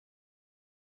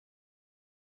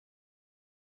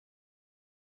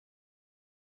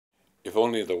If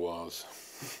only there was.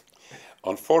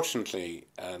 Unfortunately,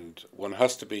 and one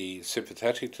has to be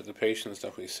sympathetic to the patients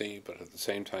that we see, but at the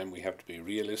same time we have to be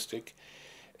realistic,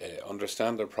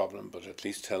 understand their problem, but at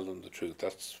least tell them the truth.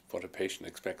 That's what a patient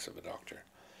expects of a doctor.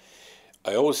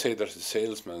 I always say that a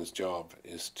salesman's job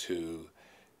is to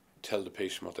tell the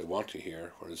patient what they want to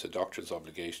hear, whereas a doctor's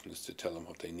obligation is to tell them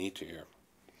what they need to hear.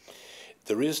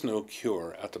 There is no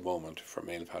cure at the moment for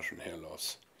male pattern hair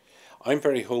loss. I'm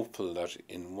very hopeful that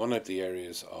in one of the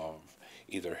areas of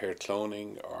either hair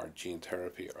cloning or gene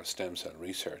therapy or stem cell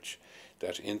research,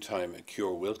 that in time a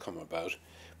cure will come about,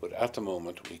 but at the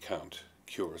moment we can't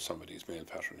cure somebody's male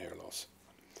pattern hair loss.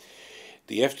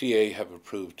 The FDA have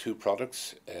approved two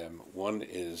products. One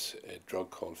is a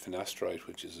drug called finasteride,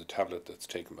 which is a tablet that's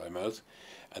taken by mouth,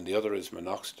 and the other is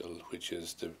minoxidil, which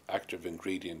is the active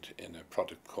ingredient in a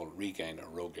product called Regain or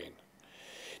Rogaine.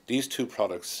 These two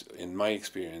products, in my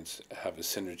experience, have a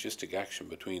synergistic action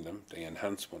between them. They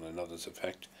enhance one another's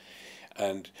effect,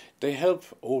 and they help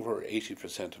over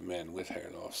 80% of men with hair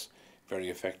loss very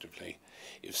effectively.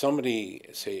 If somebody,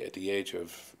 say at the age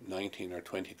of 19 or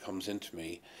 20, comes into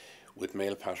me with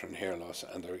male pattern hair loss,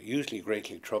 and they're usually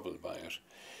greatly troubled by it,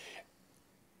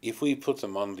 if we put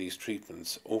them on these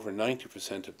treatments, over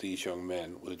 90% of these young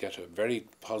men will get a very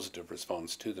positive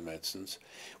response to the medicines.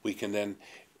 We can then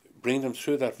bring them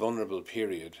through that vulnerable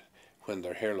period when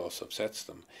their hair loss upsets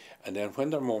them, and then when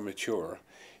they're more mature,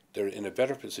 they're in a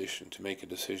better position to make a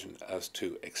decision as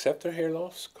to accept their hair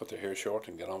loss, cut their hair short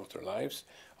and get on with their lives,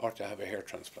 or to have a hair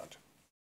transplant.